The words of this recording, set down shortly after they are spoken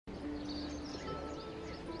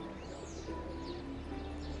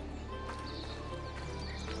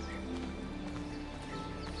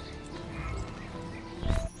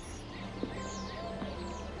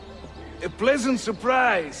pleasant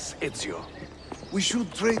surprise, Ezio. We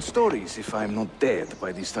should trade stories if I'm not dead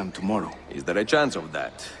by this time tomorrow. Is there a chance of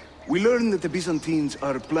that? We learn that the Byzantines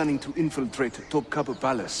are planning to infiltrate Topkapi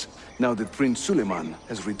Palace, now that Prince Suleiman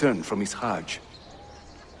has returned from his Hajj.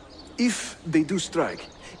 If they do strike,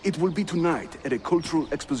 it will be tonight at a cultural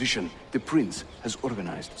exposition the Prince has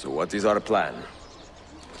organized. So what is our plan?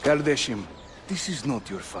 Kardashim, this is not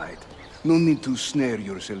your fight. No need to snare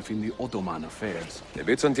yourself in the Ottoman affairs. The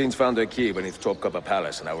Byzantines found a key beneath Topkapi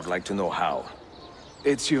Palace, and I would like to know how.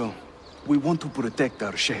 Ezio, we want to protect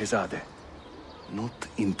our Shehzade, not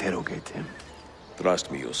interrogate him.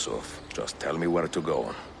 Trust me, Yusuf. Just tell me where to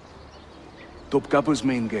go. Topkapi's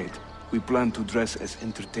main gate. We plan to dress as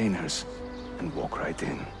entertainers and walk right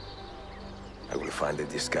in. I will find a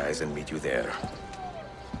disguise and meet you there.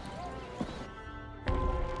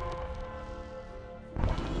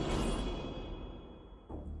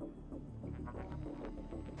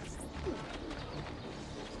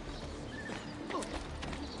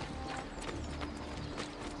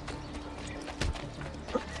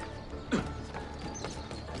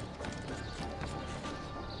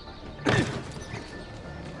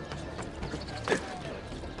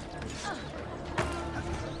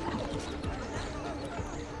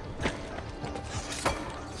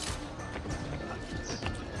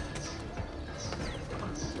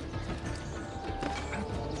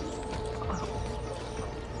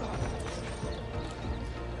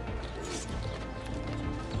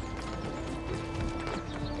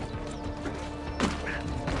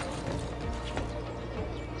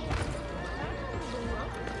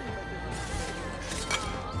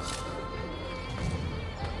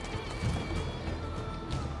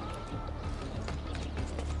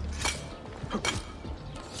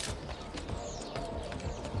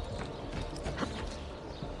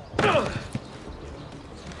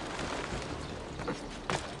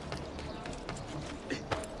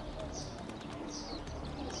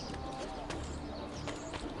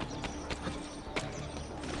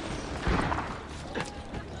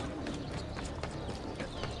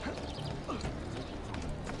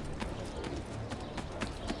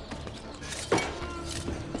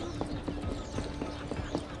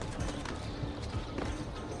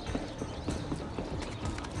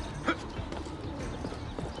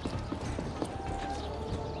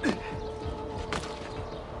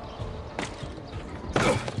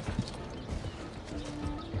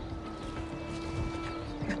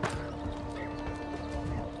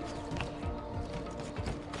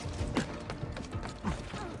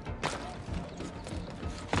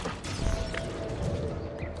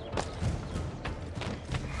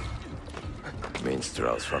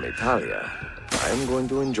 Minstrels from Italia. I'm going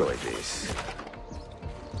to enjoy this.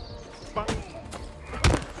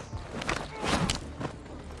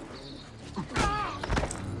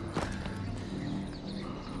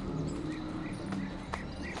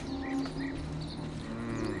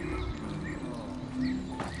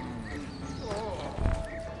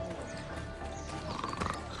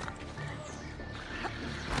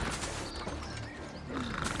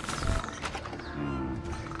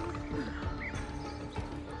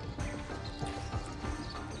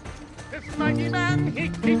 Mighty man, he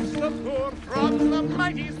keeps the poor from the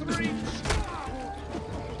mighty's reach.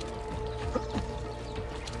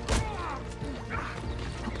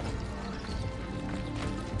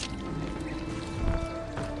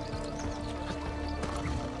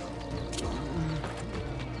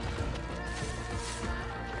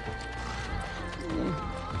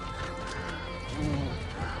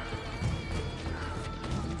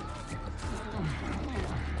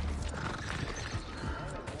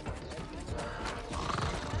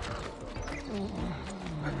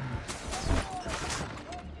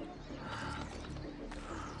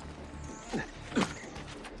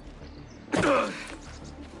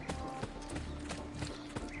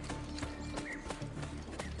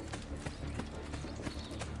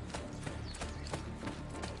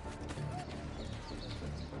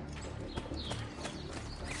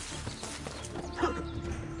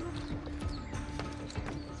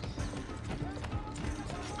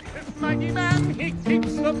 Mighty man, he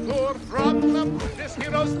keeps the poor from them. This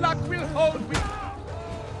hero's luck will hold me.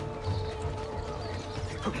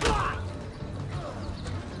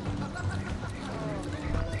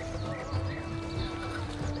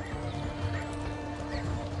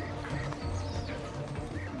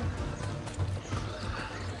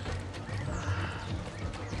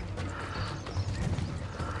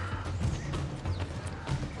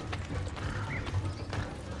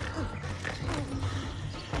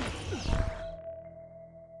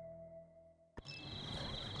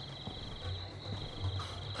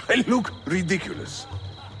 I look ridiculous.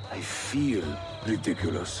 I feel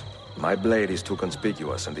ridiculous. My blade is too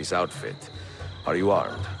conspicuous in this outfit. Are you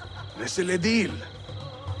armed? C'est le deal.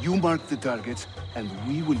 You mark the targets, and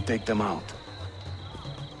we will take them out.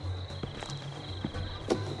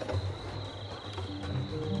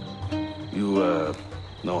 You,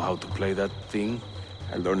 know how to play that thing?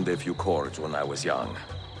 I learned a few chords when I was young.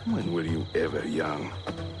 When were you ever young?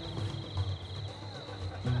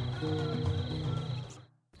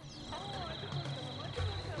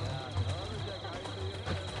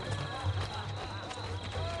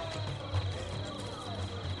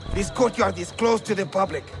 This courtyard is closed to the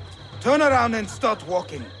public. Turn around and start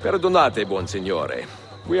walking. Perdonate, buon signore.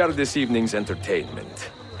 We are this evening's entertainment.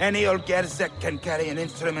 Any old gerzek can carry an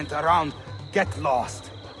instrument around. Get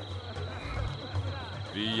lost.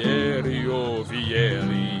 Vieri, oh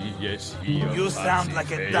Vieri, yes, he of You sound Nazi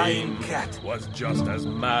like a fame dying cat. was just as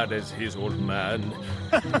mad as his old man.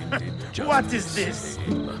 He did just What is the this?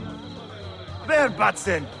 same. Where,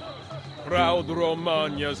 Batson? Proud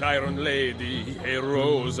Romagna's iron lady, a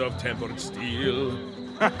rose of tempered steel.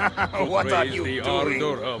 What are Praise you the doing?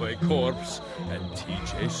 ardor of a corpse and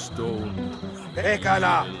teach a stone. Hey,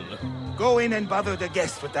 Kala. Go in and bother the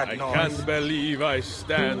guests with that I noise. can't believe I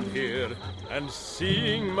stand here and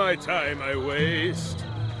seeing my time I waste.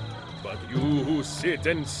 But you who sit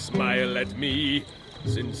and smile at me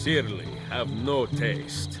sincerely have no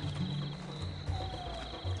taste.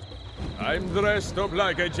 I'm dressed up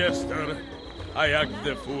like a jester. I act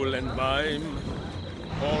the fool and mime.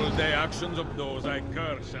 All the actions of those I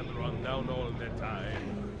curse and run down all the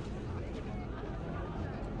time.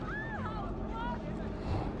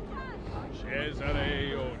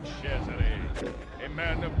 Cesare, oh Cesare, a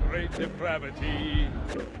man of great depravity,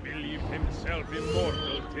 believed himself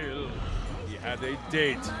immortal till he had a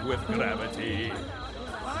date with gravity.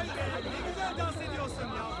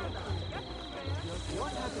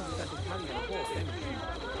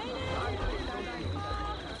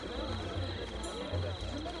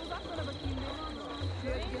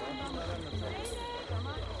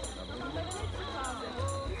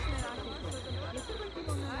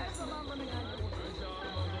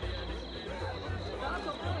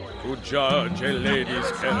 To judge a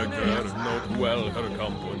lady's character, note well her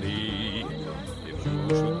company. If you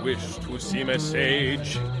should wish to seem a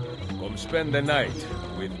sage, come spend the night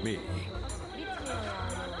with me.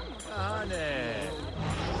 Sahane!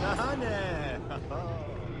 Sahane!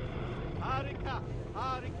 Harika!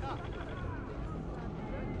 Harika!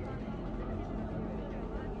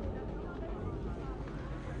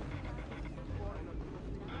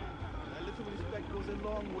 A little respect goes a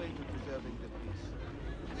long way to preserving the peace.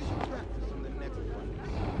 We should practice on the next one.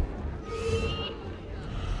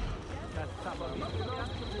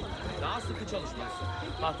 Daha sıkı çalışmalısın.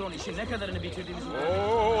 Patron işin ne kadarını bitirdiğimizi...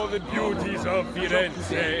 Oh, the beauties of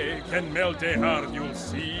Firenze can melt a heart, you'll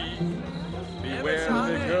see. Beware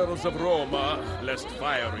the girls of Roma, lest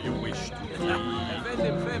fire you wish to keep.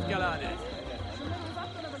 Efendim fevkalade.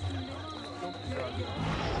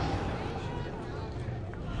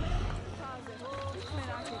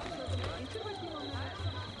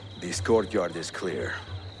 This courtyard is clear.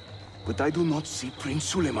 But I do not see Prince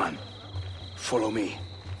Suleiman. Follow me.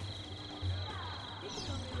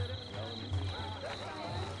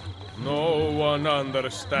 No one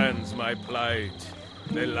understands my plight,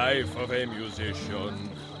 the life of a musician,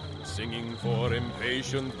 singing for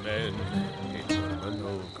impatient men, a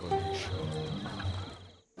terminal condition.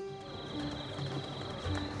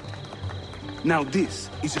 Now this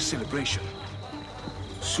is a celebration.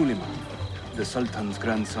 Suleiman, the Sultan's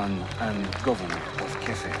grandson and governor of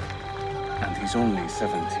Kefe, and he's only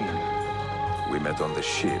 17. We met on the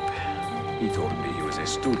ship. He told me he was a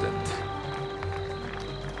student.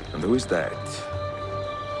 And who is that?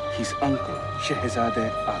 His uncle,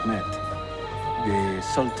 Shehzade Ahmed, the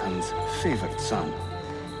Sultan's favored son.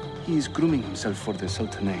 He is grooming himself for the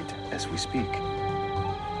Sultanate as we speak.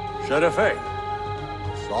 Sherife!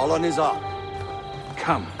 Salon is up.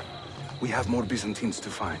 Come. We have more Byzantines to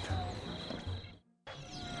find.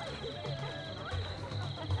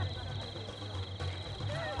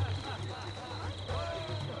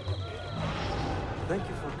 Thank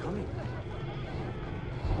you for coming.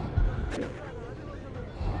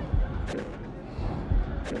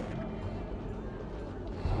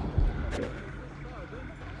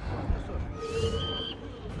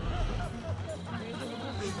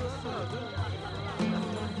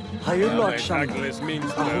 Hayırlı A akşamlar. tactless I hope you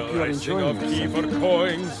minstrel, are I sing enjoying of key yourself. for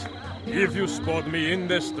coins. If you spot me in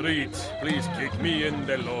the street, please kick me in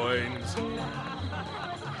the loins.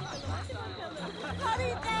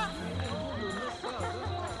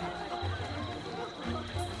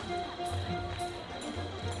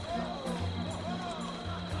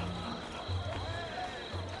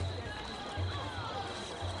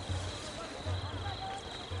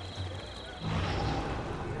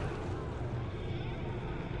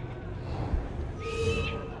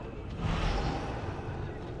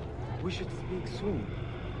 We should speak soon.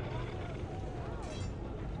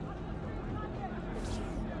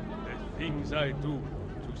 The things I do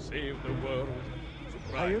to save the world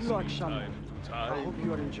surprise me time to time. I hope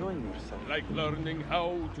you are enjoying yourself. Like learning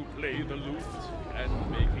how to play the lute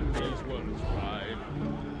and making these words rhyme.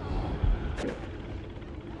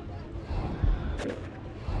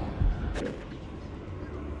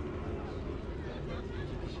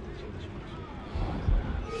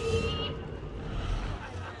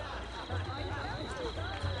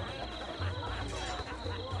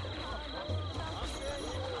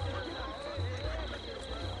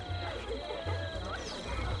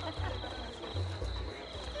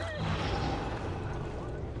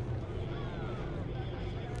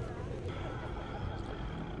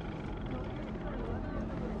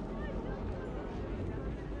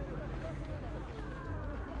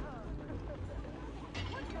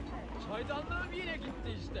 Çaydanlığım yine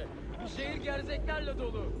gitti işte. Bu şehir gerzeklerle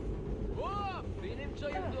dolu. Oo, benim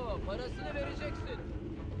çayımdı o. Parasını vereceksin.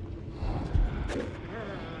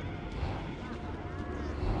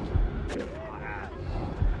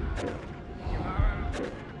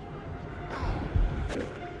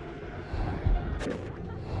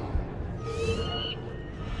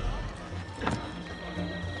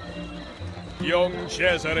 Young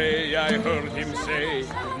Cesare, I heard him say,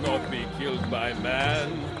 could not be killed by man.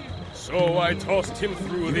 So I tossed him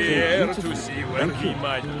through the air to see where he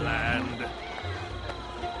might land.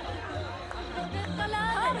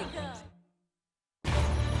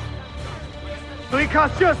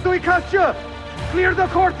 Suikastçı! Suikastçı! Clear the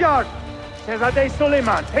courtyard! Şehzade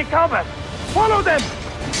Suleiman, take cover! Follow them!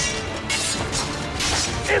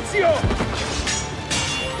 Ezio!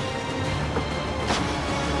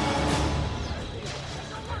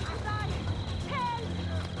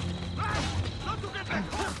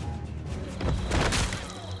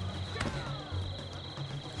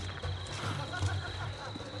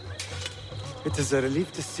 It is a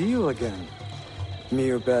relief to see you again,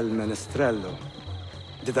 mio bel menestrello.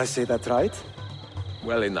 Did I say that right?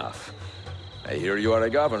 Well enough. I hear you are a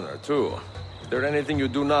governor, too. Is there anything you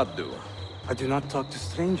do not do? I do not talk to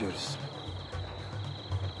strangers.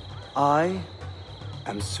 I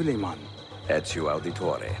am Suleiman. Ezio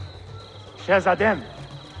Auditore. Shehzadem,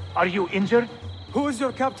 are you injured? Who is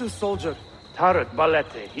your captain, soldier? Tarek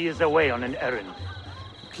Balete, he is away on an errand.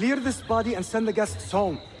 Clear this body and send the guests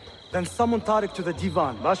home. Then summon Tariq to the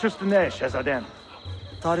divan. Baş üstüne, Shehzadem.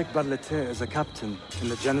 Tariq Barlete is a captain in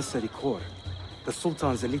the Janissary Corps, the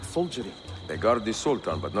Sultan's elite soldiery. They guard the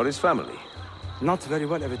Sultan, but not his family. Not very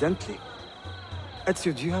well, evidently.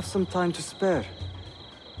 Ezio, do you have some time to spare?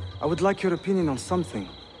 I would like your opinion on something.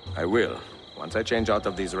 I will, once I change out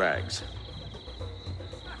of these rags.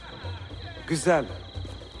 Güzel.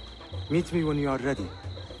 Meet me when you are ready.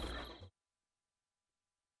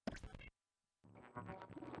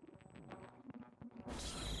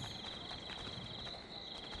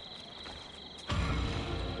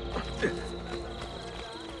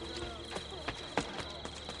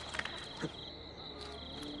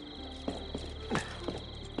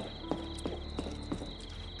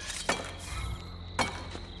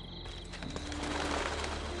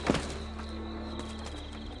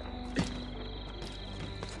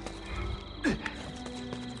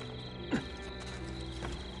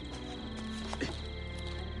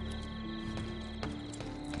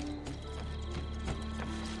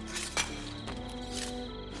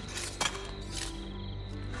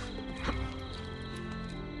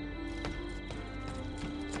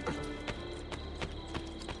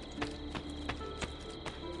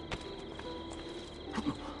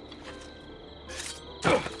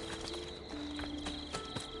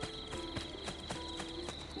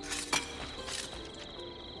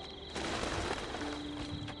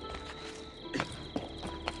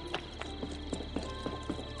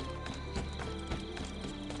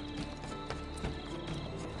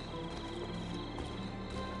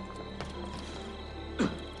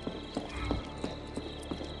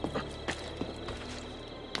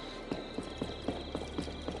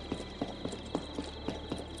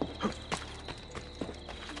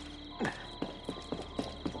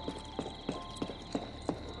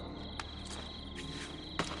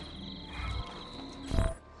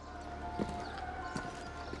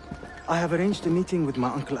 I have arranged a meeting with my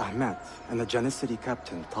uncle Ahmed and the Janissary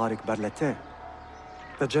captain, Tariq Barlete.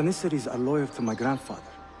 The Janissaries are loyal to my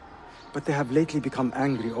grandfather, but they have lately become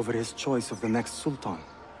angry over his choice of the next Sultan.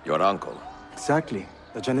 Your uncle? Exactly.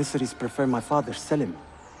 The Janissaries prefer my father, Selim.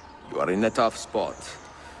 You are in a tough spot.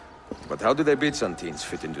 But how do the Byzantines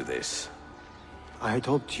fit into this? I had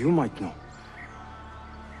hoped you might know.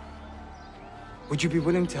 Would you be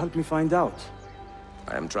willing to help me find out?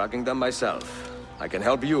 I am tracking them myself. I can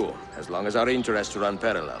help you, as long as our interests run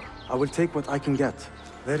parallel. I will take what I can get.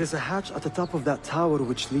 There is a hatch at the top of that tower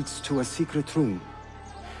which leads to a secret room.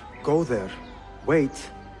 Go there, wait,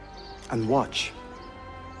 and watch.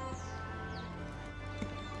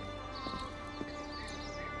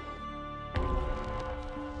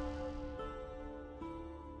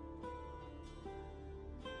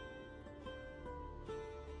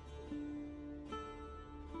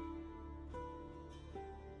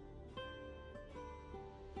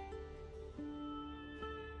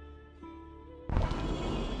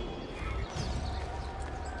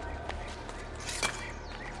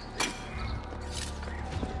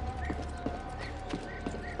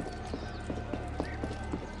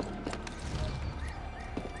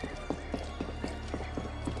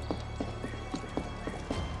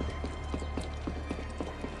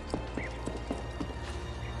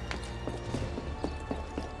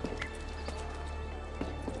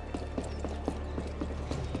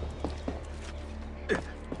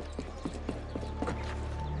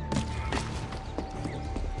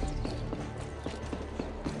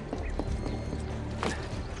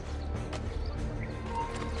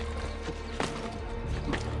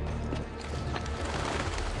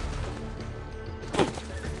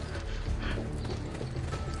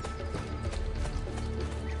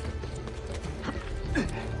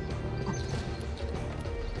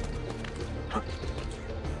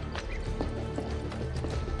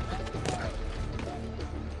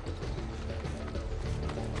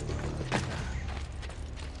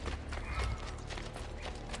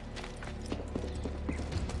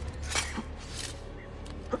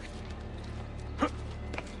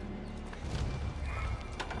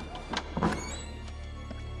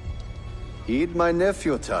 Heed my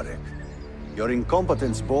nephew, Tariq. Your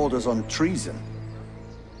incompetence borders on treason.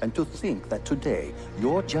 And to think that today,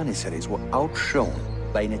 your Janissaries were outshone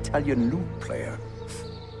by an Italian lute player.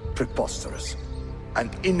 Preposterous.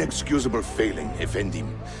 An inexcusable failing,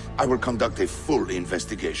 Effendim. I will conduct a full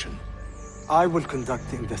investigation. I will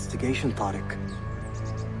conduct the investigation, Tariq.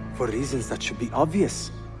 For reasons that should be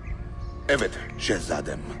obvious. Evet,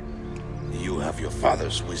 Shehzadem. You have your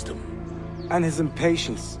father's wisdom. And his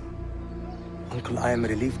impatience. Uncle, I am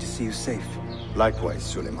relieved to see you safe. Likewise,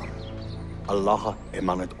 Suleiman. Allah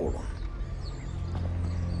emanat olun.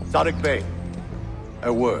 Tariq Bey,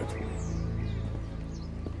 a word.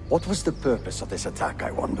 What was the purpose of this attack,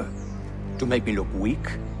 I wonder? To make me look weak?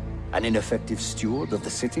 An ineffective steward of the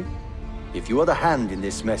city? If you are the hand in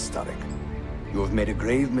this mess, Tariq, you have made a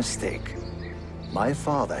grave mistake. My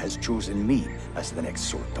father has chosen me as the next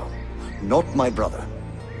Sultan, not my brother.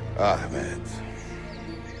 Ahmed,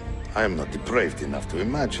 I am not depraved enough to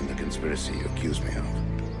imagine the conspiracy you accuse me of.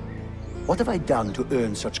 What have I done to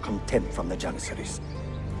earn such contempt from the Janissaries?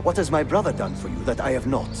 What has my brother done for you that I have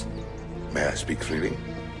not? May I speak freely?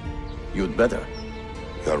 You'd better.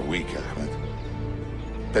 You are weak, Ahmed.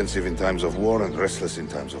 Pensive in times of war and restless in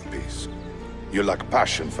times of peace. You lack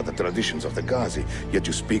passion for the traditions of the Ghazi, yet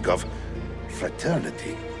you speak of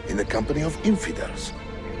fraternity in the company of infidels.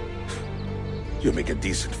 You make a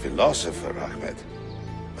decent philosopher, Ahmed,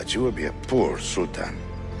 but you will be a poor sultan.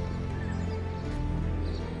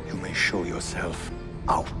 You may show yourself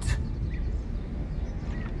out.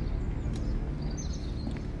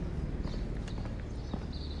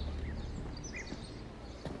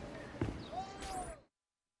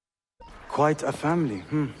 Quite a family,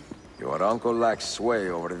 Your uncle lacks sway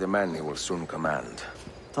over the men he will soon command.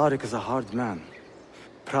 Tariq is a hard man.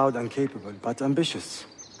 Proud and capable, but ambitious.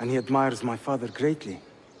 And he admires my father greatly.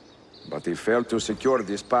 But he failed to secure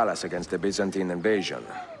this palace against the Byzantine invasion.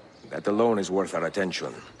 That alone is worth our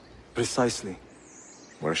attention. Precisely.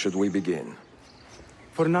 Where should we begin?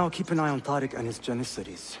 For now, keep an eye on Tariq and his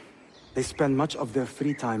Janissaries. They spend much of their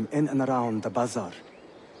free time in and around the bazaar.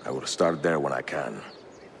 I will start there when I can.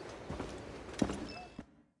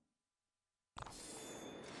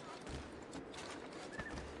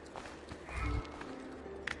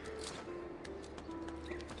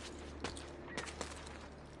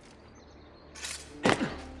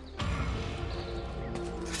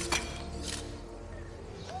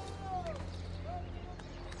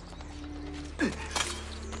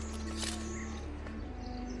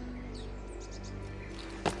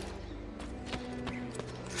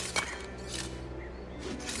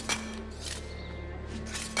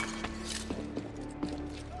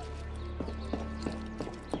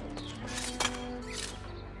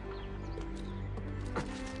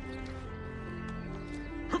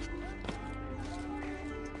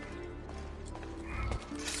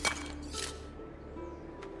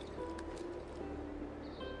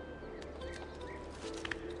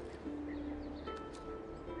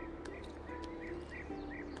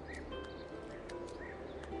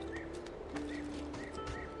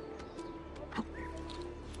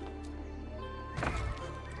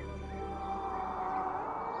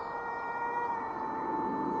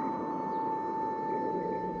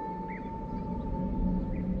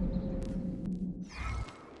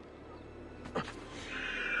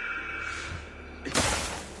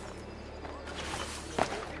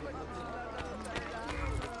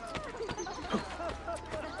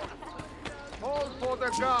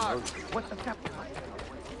 courtyard! What the captain?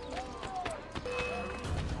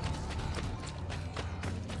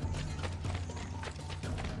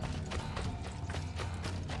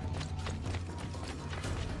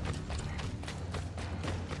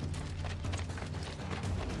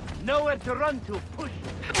 Nowhere to run to. Push.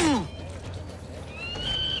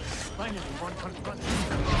 Finally, one confront.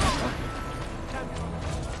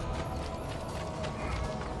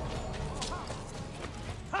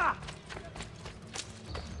 Ha!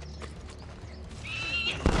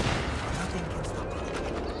 Nothing can stop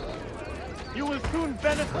us. You will soon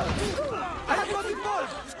benefit. I'm not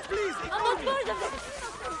involved. Please. I'm not part of it.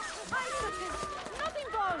 Nothing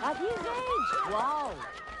wrong. At his age. Wow.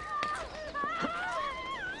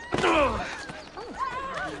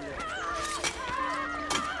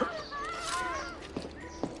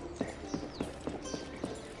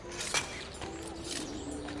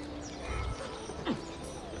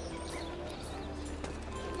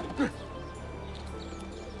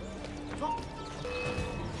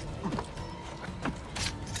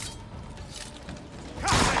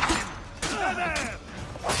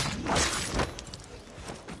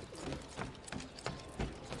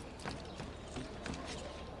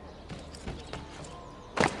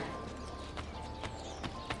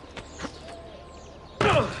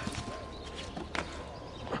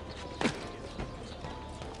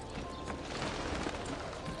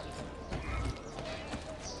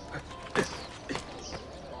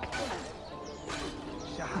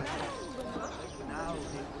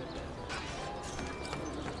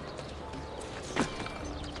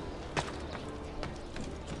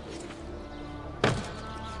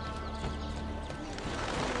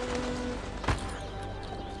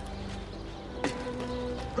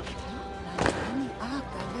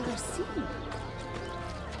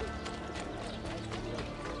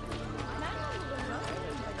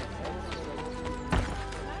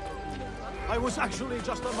 I was actually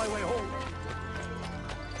just on my way home.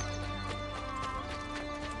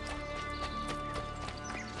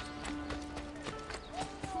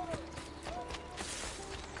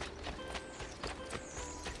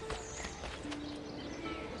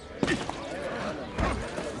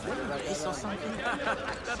 I saw something.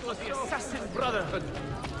 That was the assassin Brotherhood.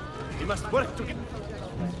 We must work together.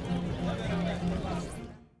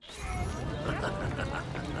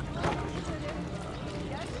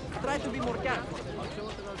 Try to be more careful.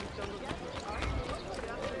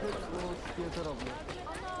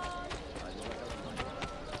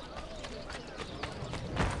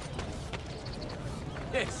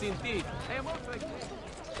 Yes, indeed. I am also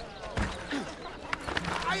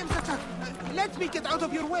I am such a... Let me get out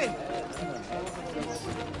of your way!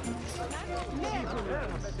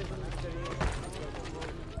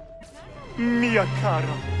 Mia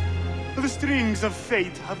cara, the strings of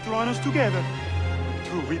fate have drawn us together.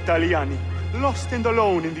 Two Italiani, lost and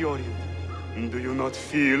alone in the Orient. Do you not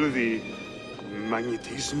feel the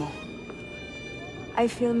magnetismo? I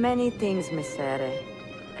feel many things, Messere.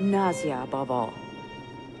 Nausea above all.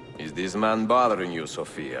 Is this man bothering you,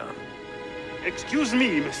 Sophia? Excuse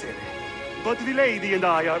me, Messere, but the lady and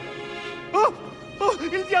I are... Oh! Oh,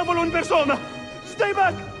 il diavolo in persona! Stay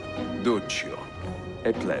back! Duccio,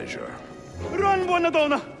 a pleasure. Run, buona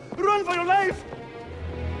donna! Run for your life!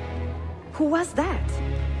 Who was that?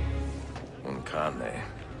 Un cane.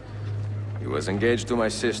 He was engaged to my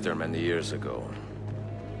sister many years ago.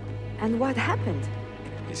 And what happened?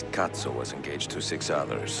 His cazzo was engaged to 6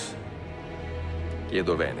 others.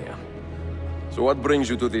 Chiedovenia. So what brings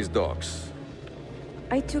you to these docks?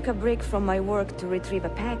 I took a break from my work to retrieve a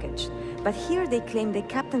package, but here they claim the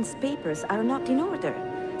captain's papers are not in order,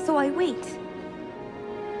 so I wait.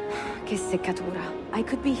 Que seccatura. I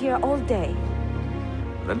could be here all day.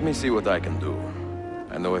 Let me see what I can do.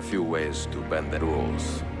 I know a few ways to bend the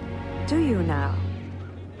rules. Do you now?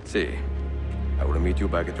 See, I will meet you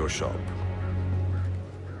back at your shop.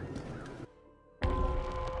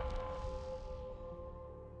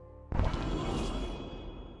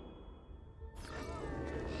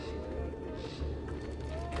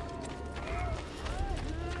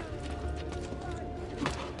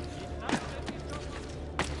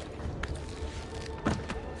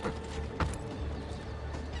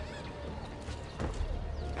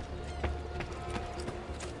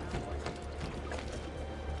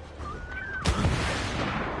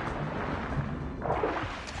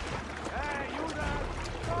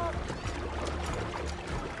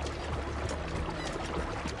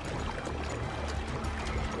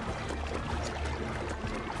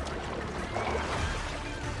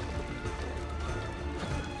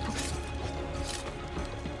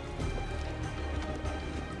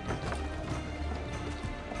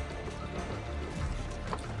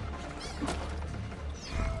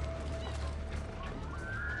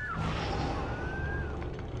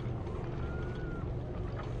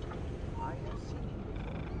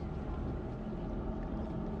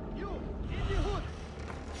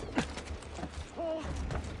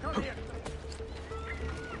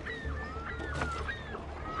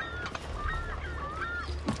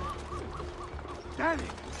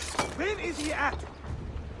 is he at?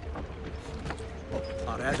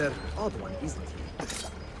 A rather odd one, isn't he?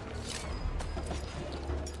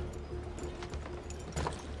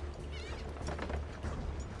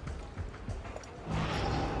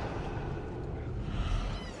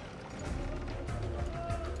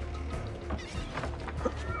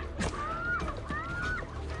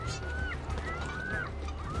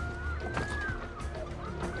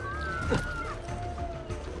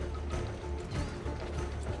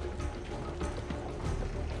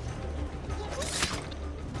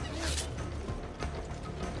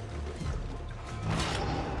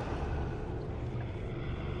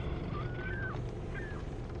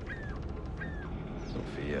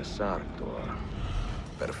 Sartor.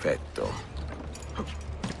 Perfetto.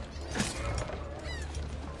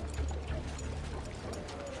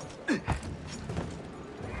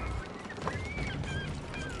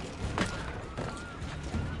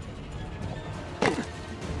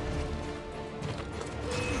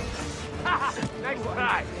 Nice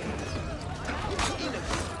try.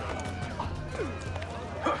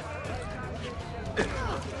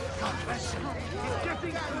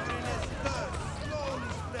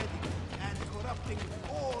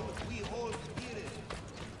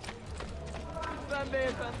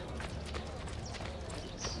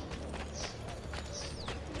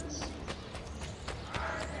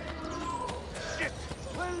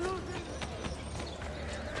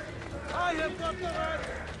 I have got the right.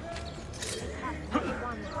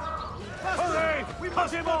 Hurry! We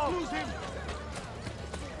must not lose him!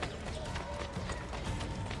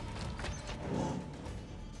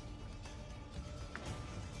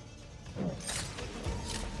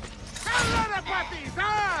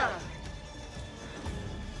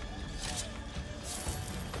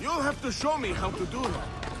 You'll have to show me how to do that.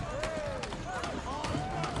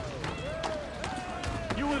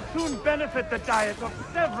 You will soon benefit the diet of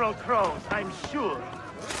several crows, I'm sure.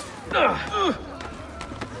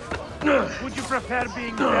 Would you prefer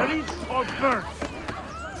being buried or burnt?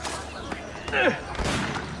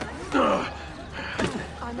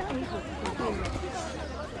 Unable to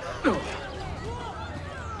do it.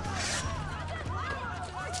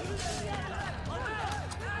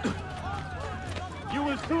 You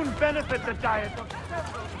will soon benefit the diet of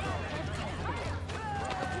several...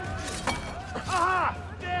 Aha!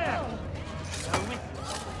 There!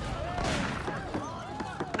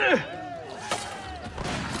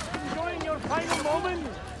 Enjoying your final moment?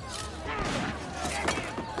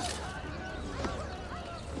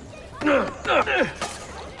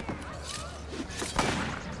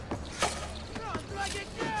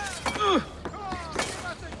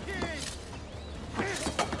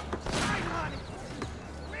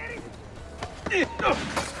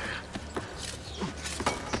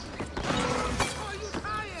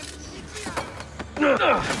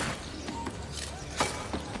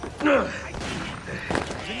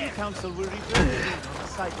 The new council will return on the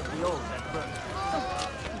site of the old that burned.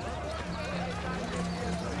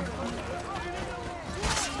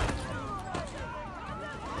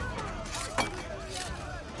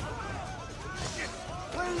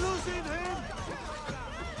 We're losing him!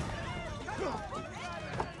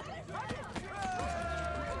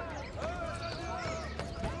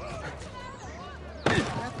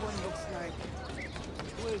 That one looks like...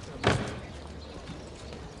 Wait a minute.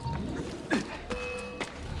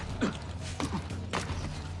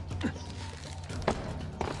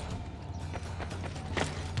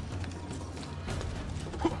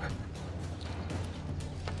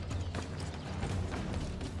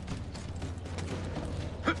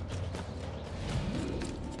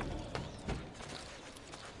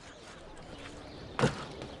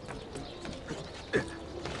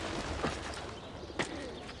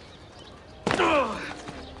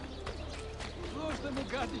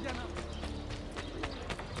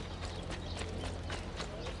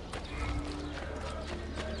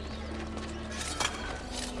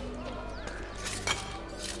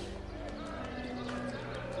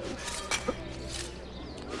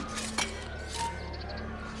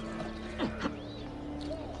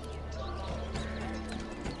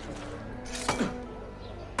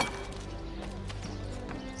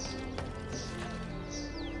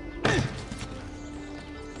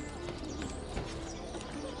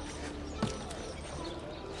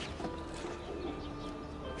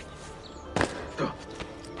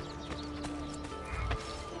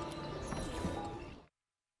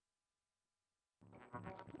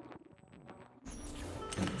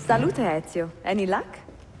 Salute, Ezio. Any luck?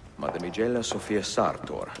 Mademoiselle Sophia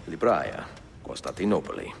Sartor, libraia,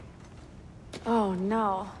 Costantinopoli. Oh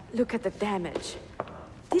no, look at the damage.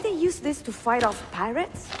 Did they use this to fight off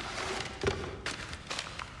pirates?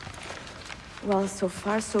 Well, so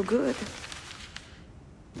far so good.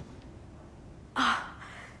 Ah,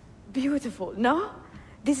 beautiful, no?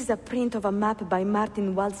 This is a print of a map by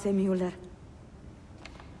Martin Waldseemüller.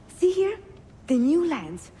 See here? The new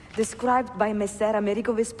lands, described by Messer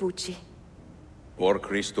Amerigo Vespucci. Or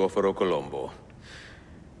Cristoforo Colombo.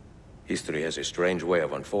 History has a strange way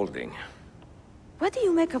of unfolding. What do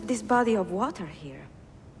you make of this body of water here?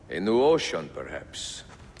 A new ocean, perhaps.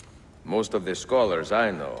 Most of the scholars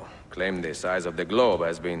I know claim the size of the globe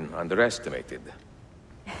has been underestimated.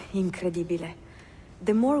 Incredibile.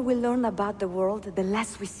 The more we learn about the world, the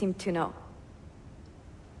less we seem to know.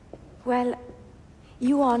 Well,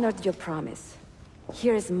 you honored your promise.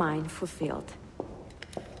 Here is mine fulfilled.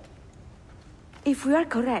 If we are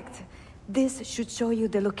correct, this should show you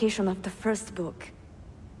the location of the first book.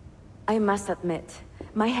 I must admit,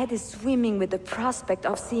 my head is swimming with the prospect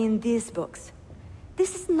of seeing these books.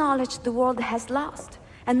 This is knowledge the world has lost,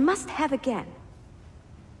 and must have again.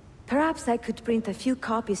 Perhaps I could print a few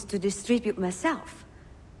copies to distribute myself.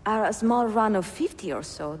 A small run of 50 or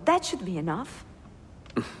so, that should be enough.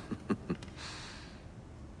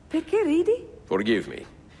 Perché ridi? Forgive me.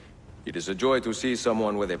 It is a joy to see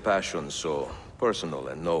someone with a passion so personal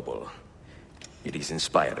and noble. It is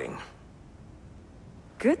inspiring.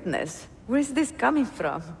 Goodness, where's this coming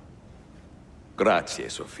from? Grazie,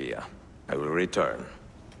 Sofia. I will return.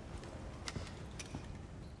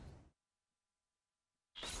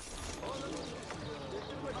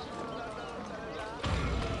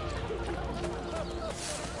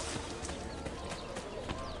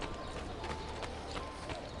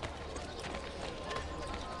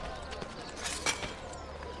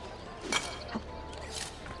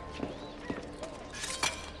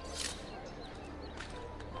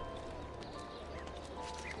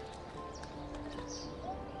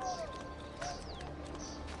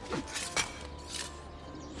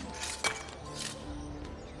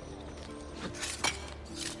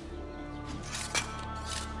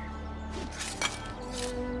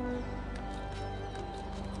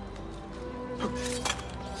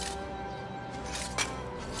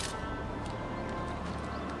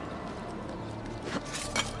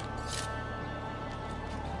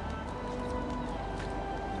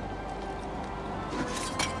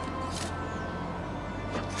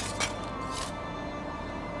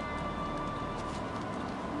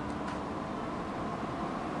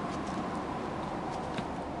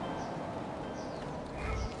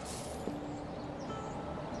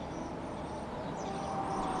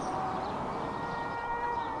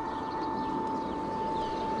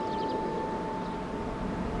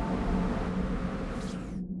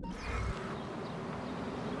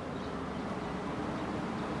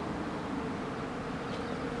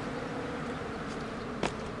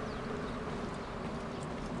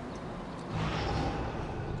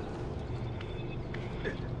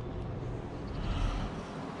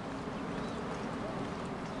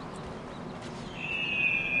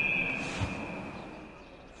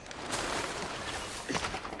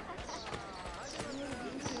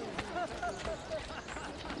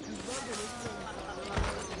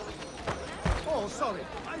 Oh, sorry.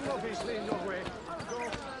 I'm obviously in your way. I'll go.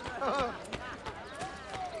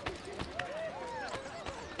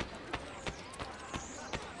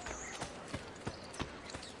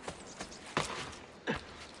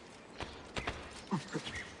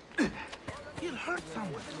 He'll hurt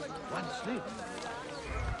someone. One slip.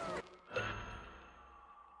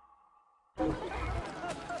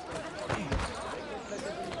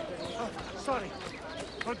 Sorry.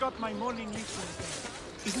 Forgot my morning meeting.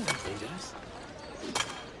 Isn't it dangerous?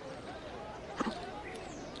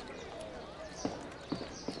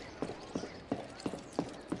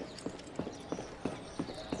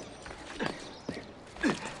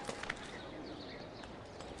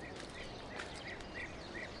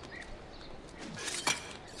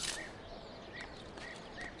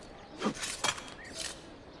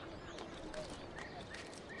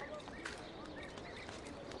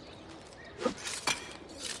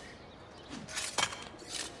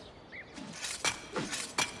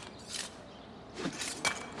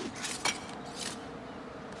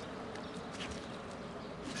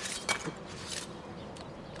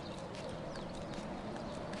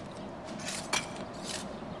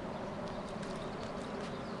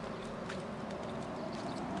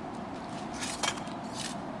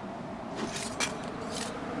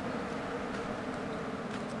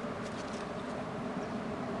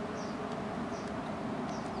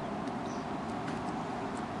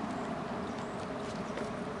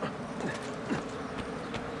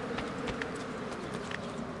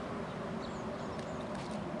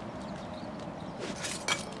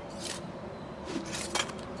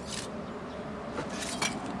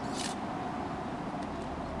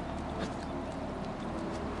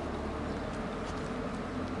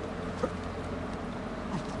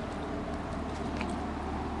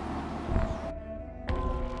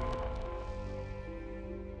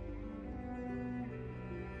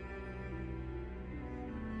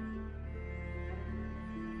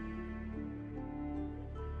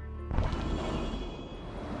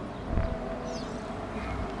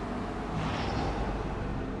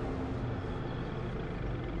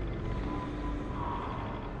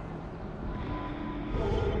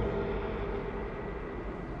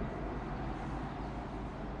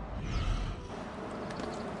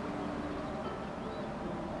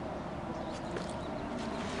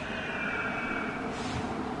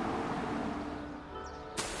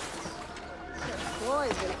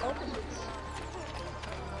 boys will open it.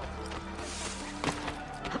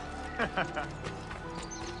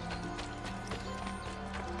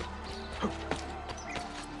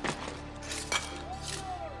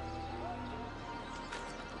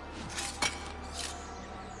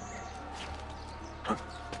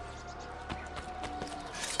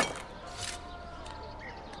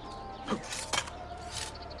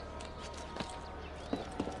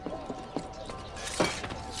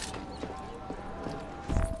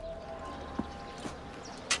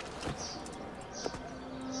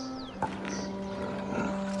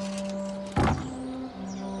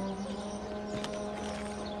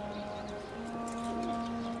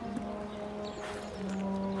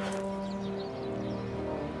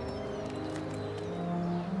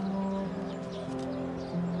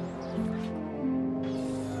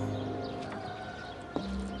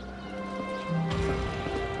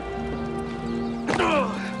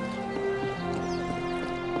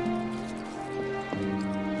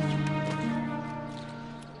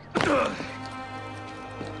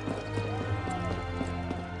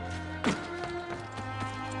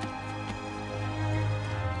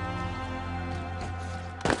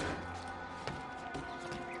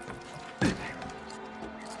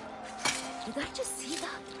 Did I just see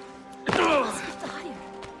that? Let's get higher.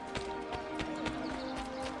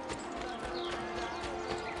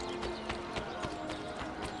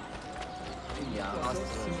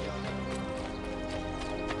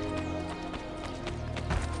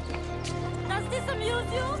 Does this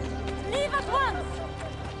amuse you? Leave at once!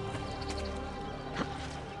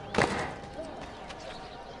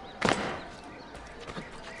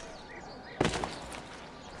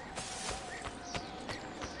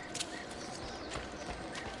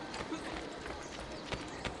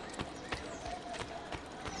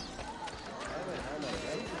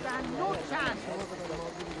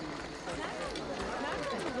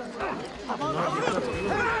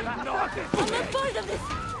 I'm not bored of this!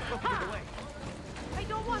 I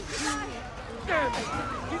don't want to die! Damn!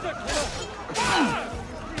 He's a killer!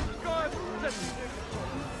 God!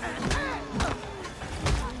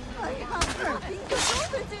 I have nothing to do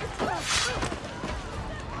with it!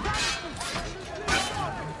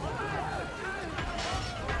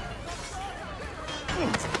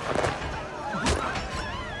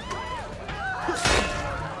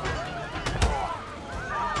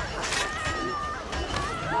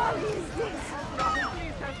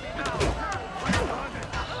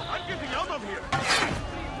 I'm getting out of here!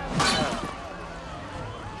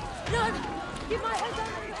 Lord, keep my head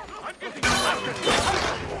down! I'm getting out of here!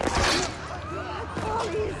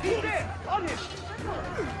 He's there! On him!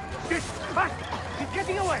 Get back! He's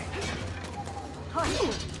getting away!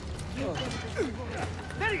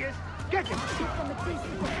 There he is! Get him!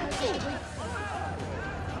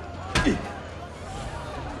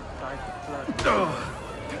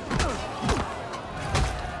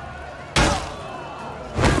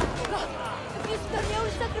 You spare me, I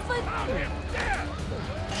will sacrifice Him! There!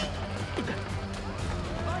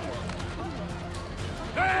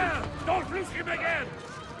 There! Don't lose him again!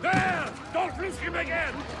 There! Don't lose him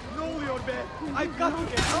again! No, your man. I've got to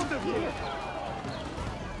get out of here.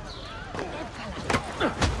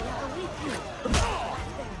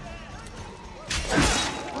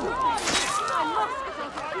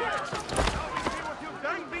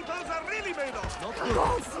 Dang beetles are really made of! Now,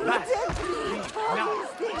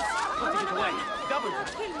 put it away. Double.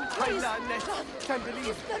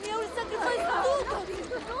 Chandelier. Spare me, I will sacrifice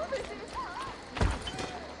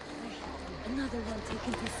Another one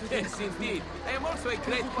taken to food. Yes, indeed. I am also a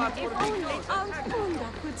great part for If only Aunt Funda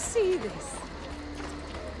could see this.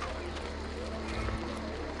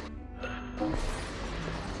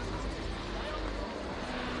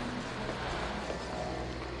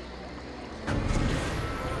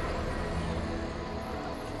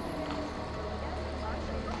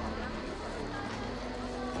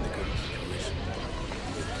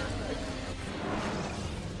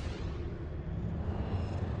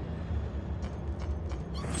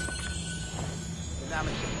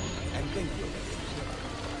 And thank you.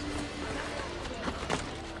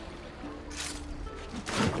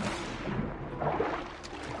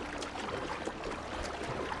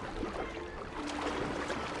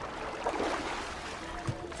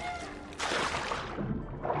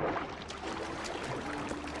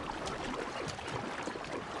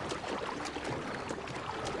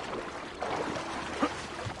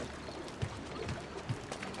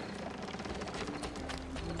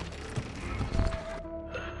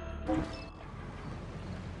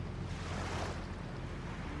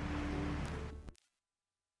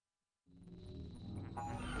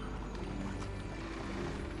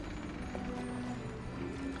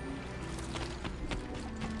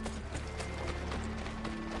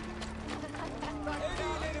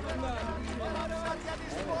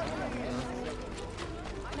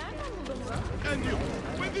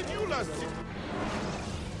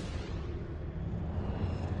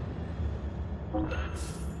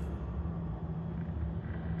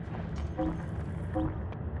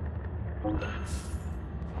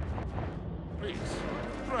 Please,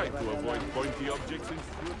 try to avoid pointy objects in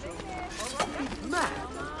future. Man!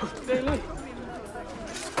 Daily!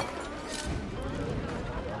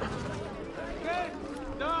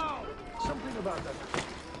 Get down! Something about that.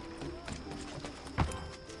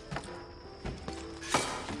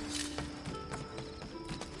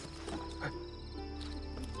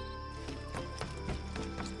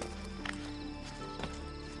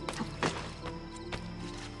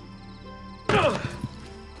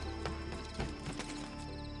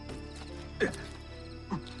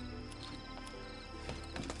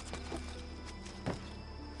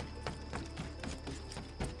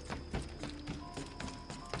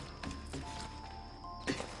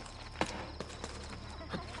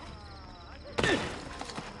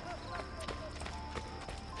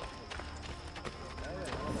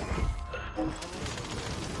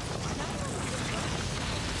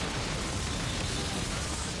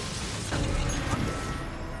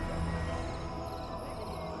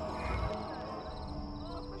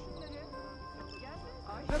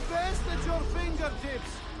 The best at your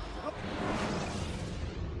fingertips!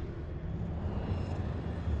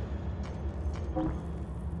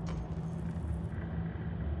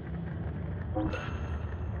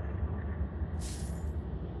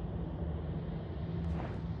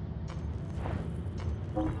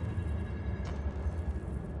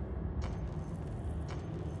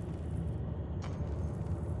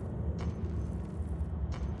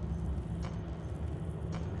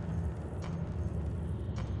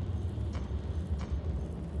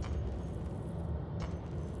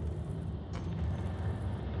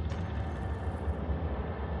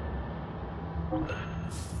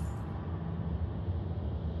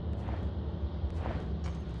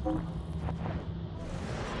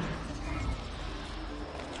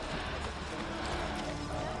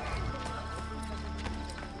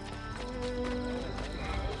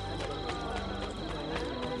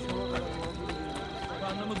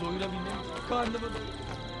 Karnımı doyurabildim. Karnımı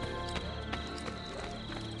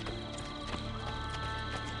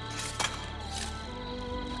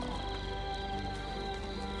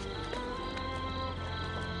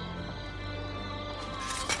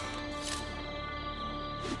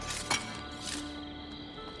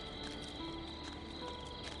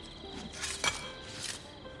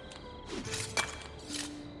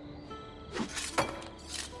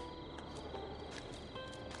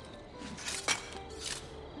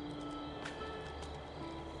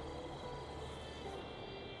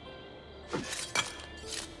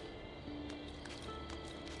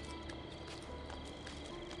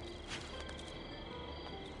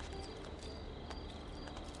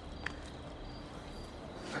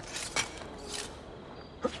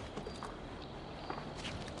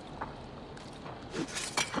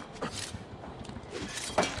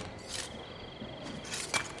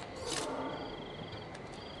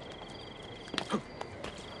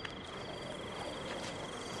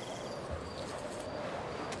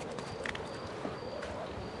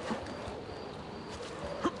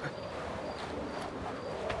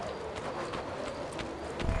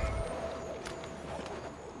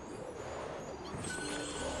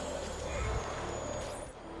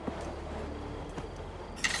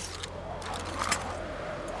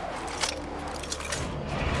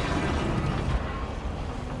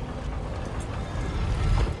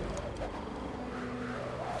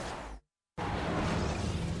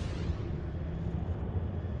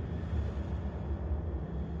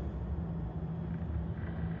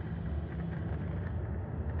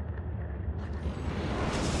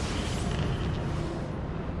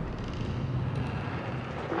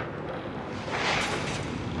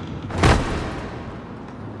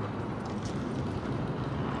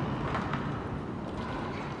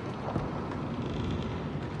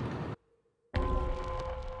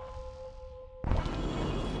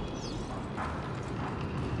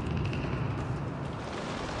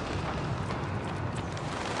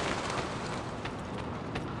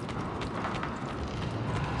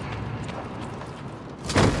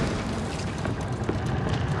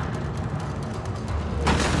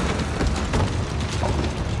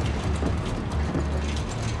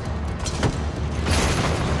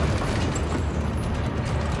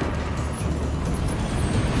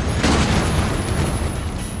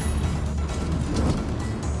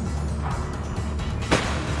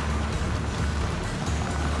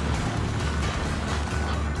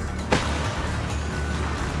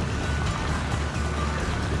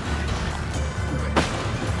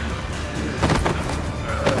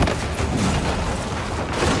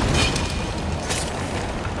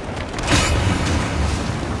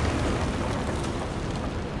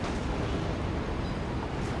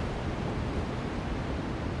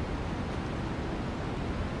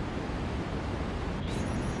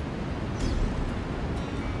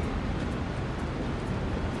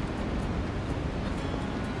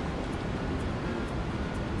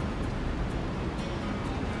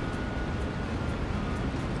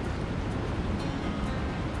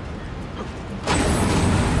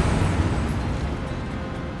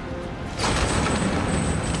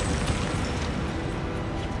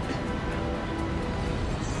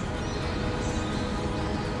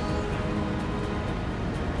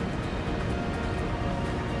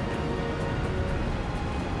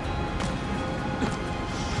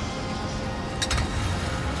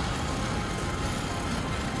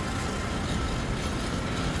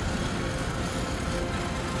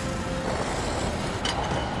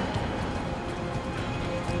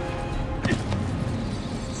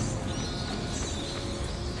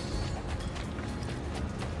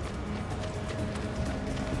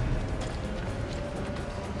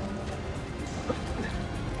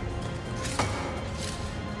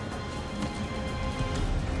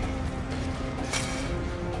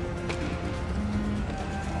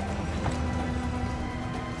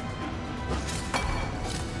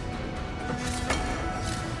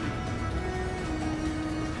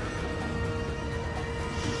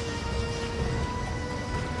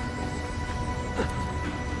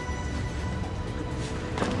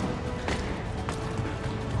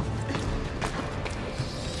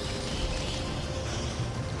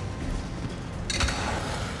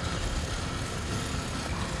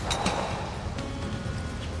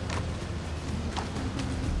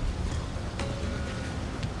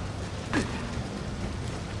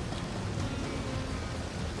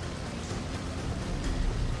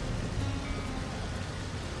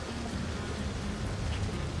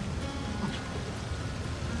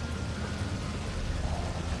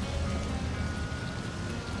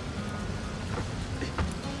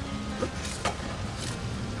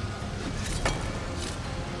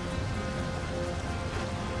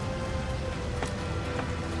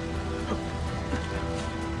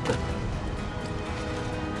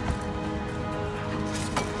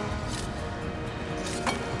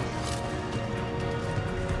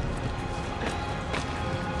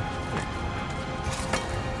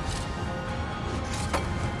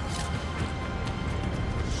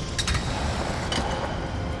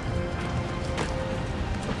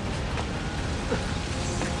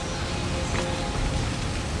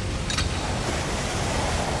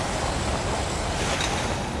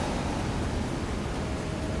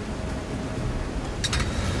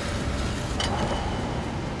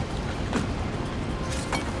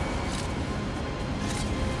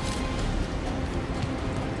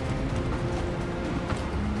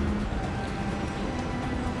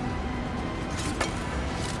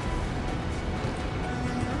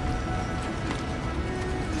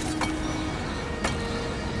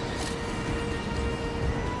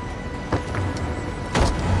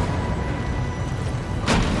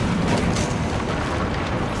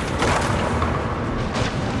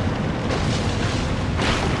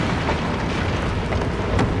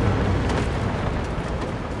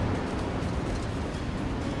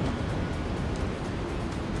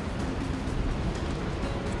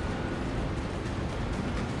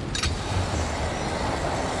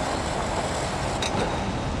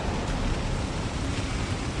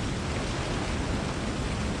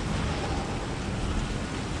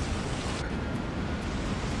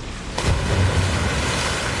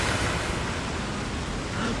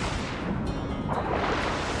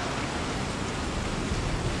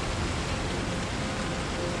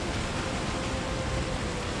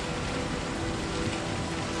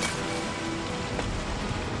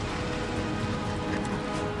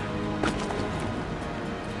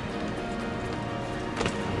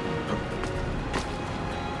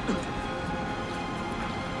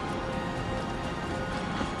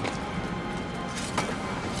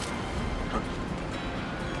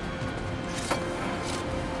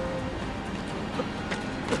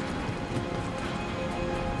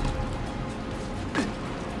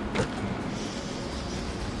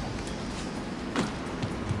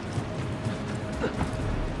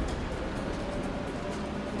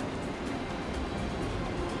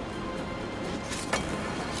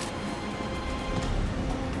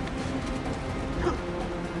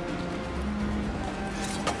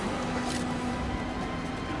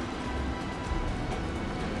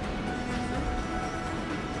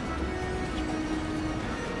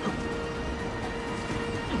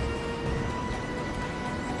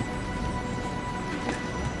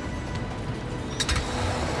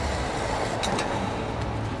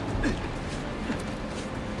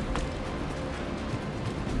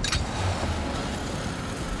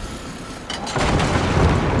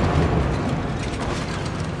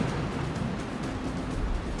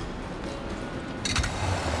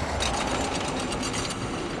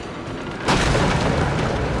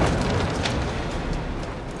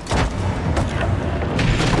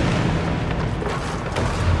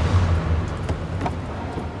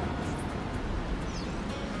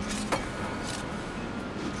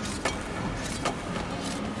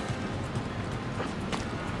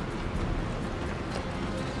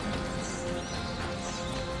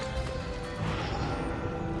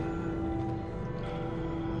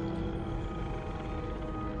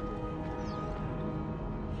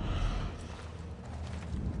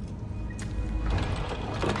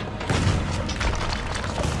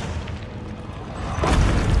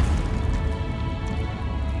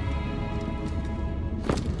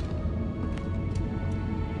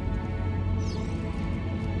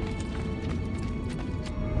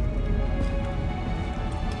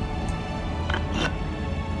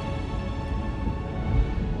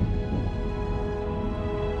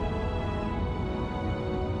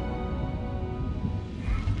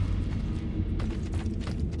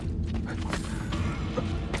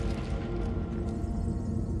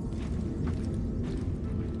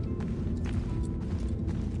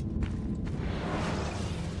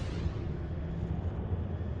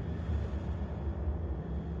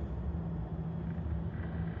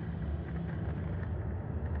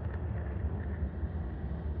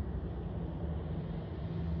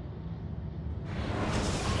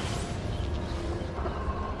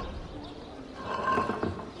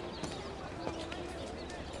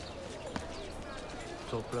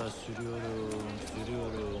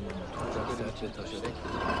sürüyorum. Toprak serçe taşıdık.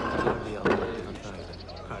 Diğer bir Allah'ın hataydı.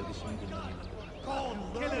 Kardeşimi dinlemedim.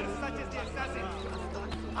 Killers such as the assassins.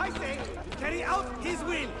 I say, carry out his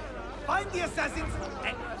will. Find the assassins.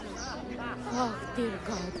 Oh, dear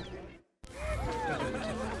God.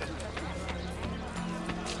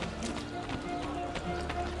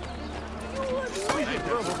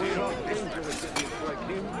 Probably not dangerous idiots like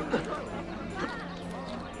him.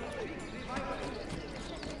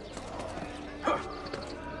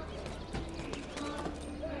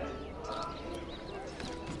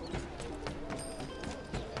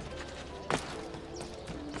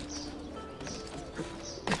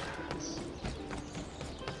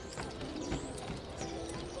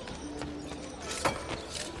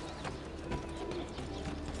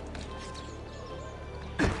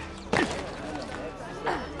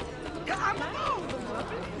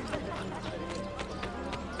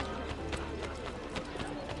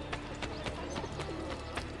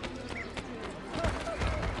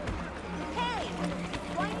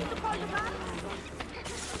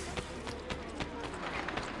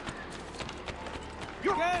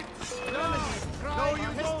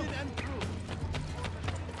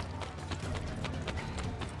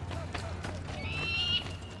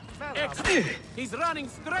 He's running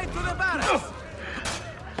straight to the barracks!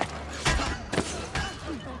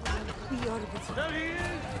 There he is!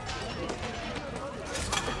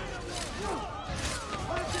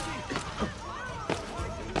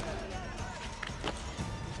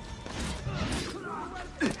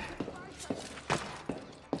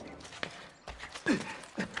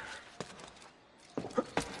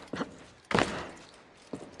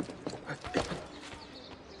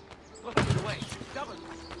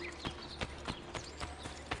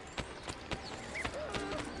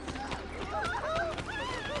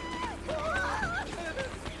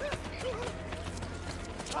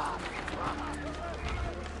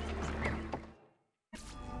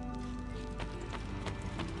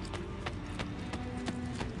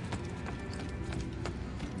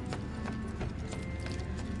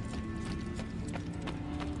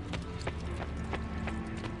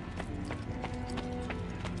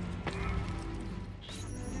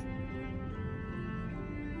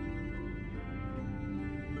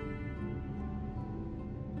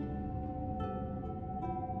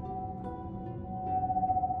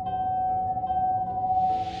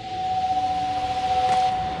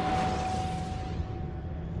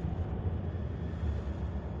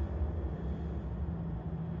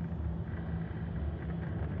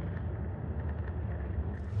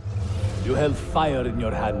 You held fire in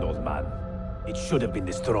your hand, old man. It should have been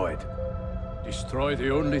destroyed. Destroy the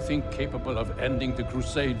only thing capable of ending the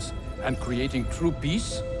Crusades and creating true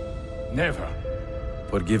peace? Never.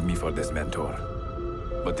 Forgive me for this, Mentor.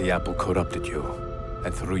 But the apple corrupted you,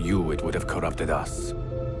 and through you it would have corrupted us.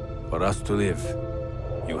 For us to live,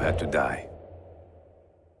 you had to die.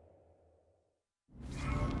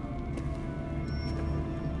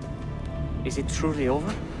 Is it truly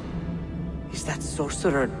over? Is that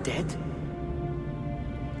sorcerer dead?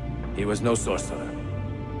 He was no sorcerer.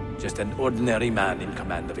 Just an ordinary man in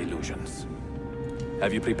command of illusions.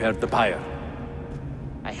 Have you prepared the pyre?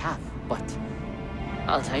 I have, but...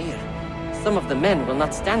 Altair, some of the men will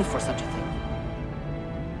not stand for such a thing.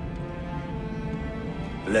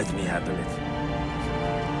 Let me handle it.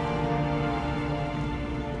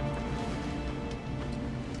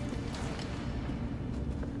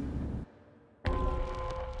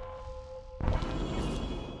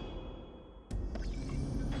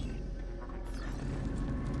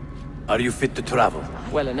 Are you fit to travel?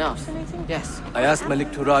 Well enough, yes. I asked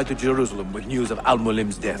Malik to ride to Jerusalem with news of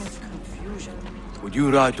Al-Mulim's death. Confusion. Would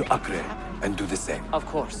you ride to Acre and do the same? Of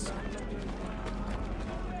course.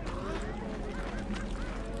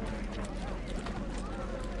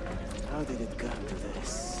 How did it come to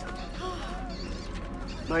this?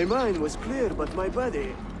 My mind was clear, but my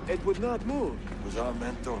body, it would not move. Was our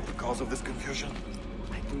mentor the cause of this confusion?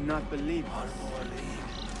 I do not believe.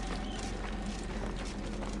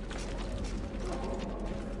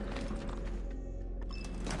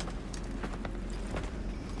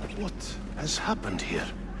 What has happened here?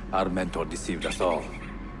 Our mentor deceived us all.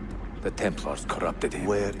 The Templars corrupted him.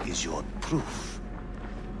 Where is your proof?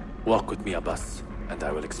 Walk with me, Abbas, and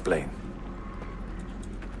I will explain.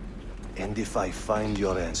 And if I find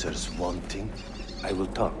your answers wanting? I will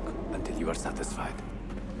talk until you are satisfied.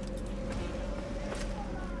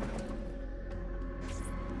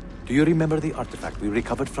 Do you remember the artifact we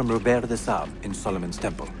recovered from Robert de Sab in Solomon's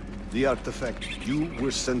temple? The artifact you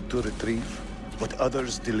were sent to retrieve? What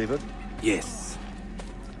others delivered? Yes.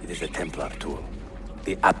 It is a Templar tool.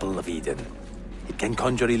 The Apple of Eden. It can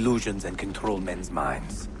conjure illusions and control men's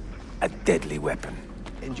minds. A deadly weapon.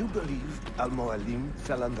 And you believe Al-Mualim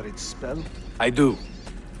fell under its spell? I do.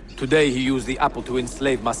 Today he used the apple to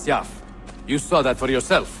enslave Masyaf. You saw that for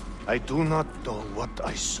yourself. I do not know what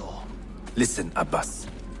I saw. Listen, Abbas.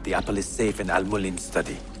 The apple is safe in Al-Mulim's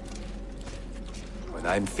study. When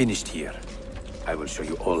I'm finished here, I will show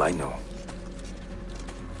you all I know.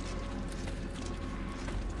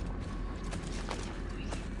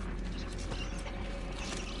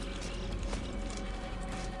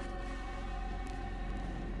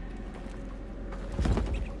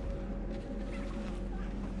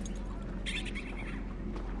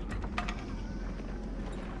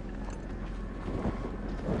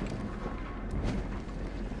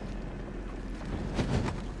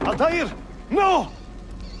 Altair! No!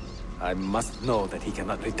 I must know that he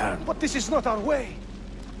cannot return. But this is not our way.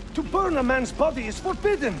 To burn a man's body is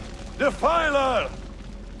forbidden. Defiler!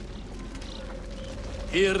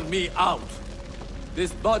 Hear me out.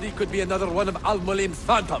 This body could be another one of Al-Mulim's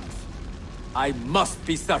phantoms. I must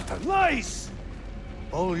be certain. Lies!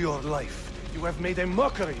 All your life, you have made a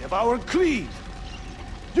mockery of our creed.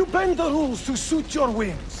 You bend the rules to suit your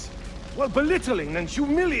whims, while belittling and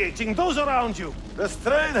humiliating those around you.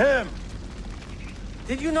 Restrain him!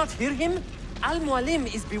 Did you not hear him?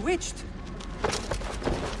 Al-Mualim is bewitched.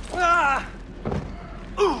 Ah!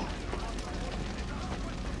 Ooh!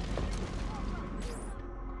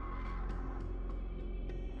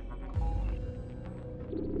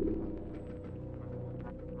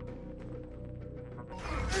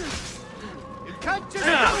 You can't just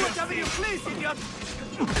do whatever you please, idiot!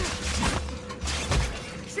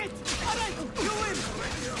 Shit! Alright, you win!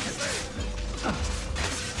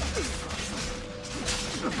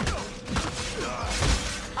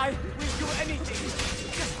 I will do anything.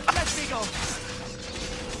 Just let me go.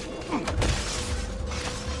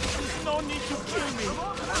 No need to kill me.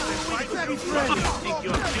 What do you think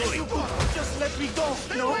you're doing? Just let me go.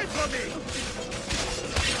 Stay away from me.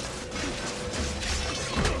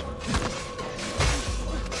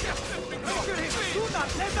 Do not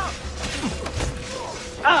let up.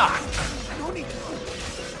 Ah! No need.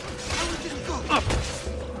 I will just go.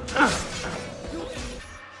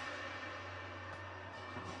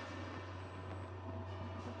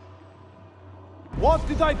 What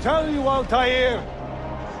did I tell you, Altair?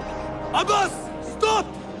 Abbas! Stop!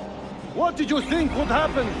 What did you think would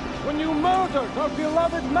happen when you murdered our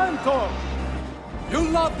beloved mentor? You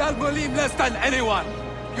loved Al-Mulim less than anyone!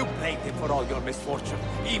 You blamed him for all your misfortune,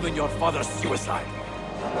 even your father's suicide.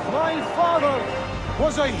 My father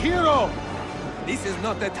was a hero! This is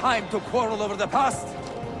not the time to quarrel over the past.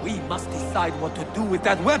 We must decide what to do with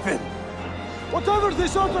that weapon. Whatever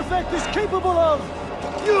this artifact is capable of,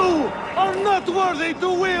 you are not worthy to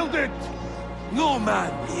wield it! No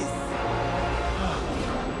man is.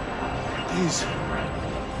 It is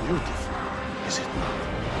beautiful, is it not?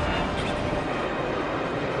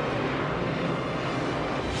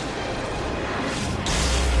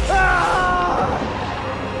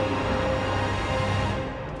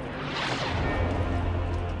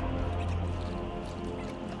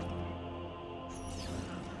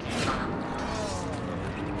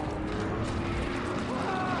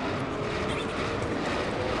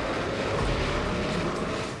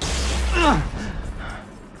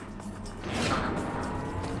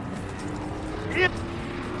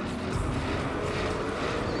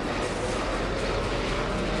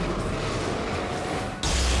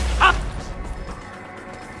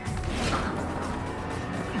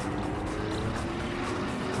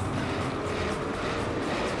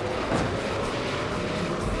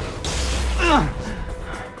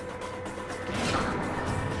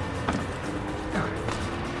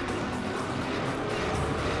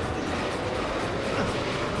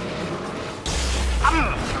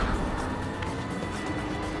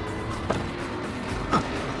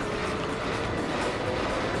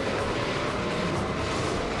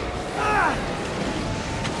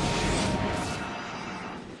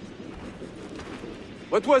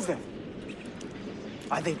 What was that?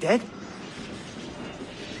 Are they dead?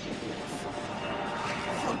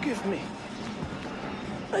 Forgive me.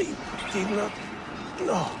 I did not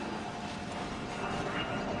know.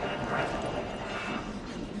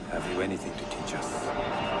 Have you anything to teach us?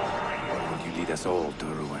 Or will you lead us all to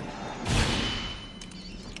ruin?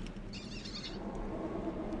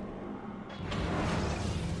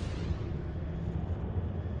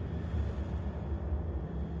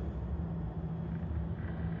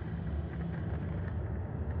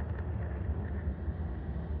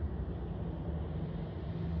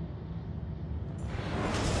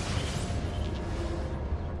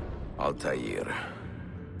 Altair.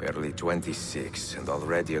 Barely 26, and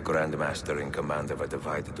already a Grandmaster in command of a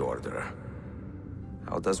divided order.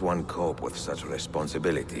 How does one cope with such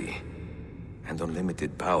responsibility and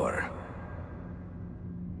unlimited power?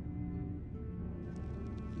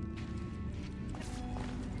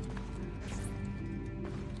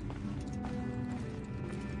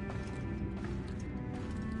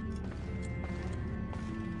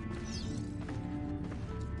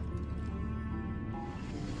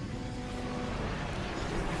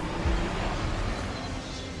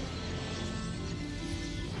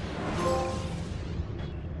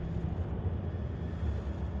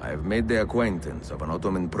 I've made the acquaintance of an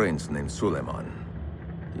Ottoman prince named Suleiman.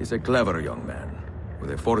 He's a clever young man,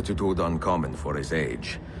 with a fortitude uncommon for his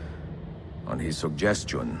age. On his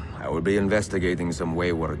suggestion, I will be investigating some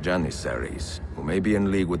wayward Janissaries, who may be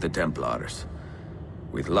in league with the Templars.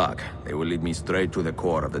 With luck, they will lead me straight to the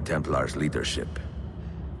core of the Templars' leadership.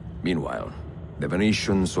 Meanwhile, the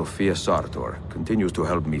Venetian Sofia Sartor continues to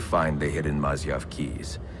help me find the hidden Mazyav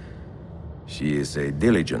keys. She is a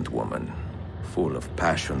diligent woman, full of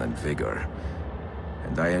passion and vigor,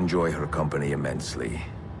 and I enjoy her company immensely.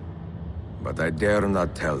 But I dare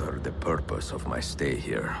not tell her the purpose of my stay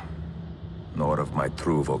here, nor of my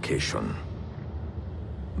true vocation.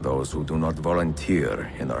 Those who do not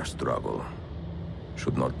volunteer in our struggle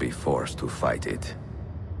should not be forced to fight it.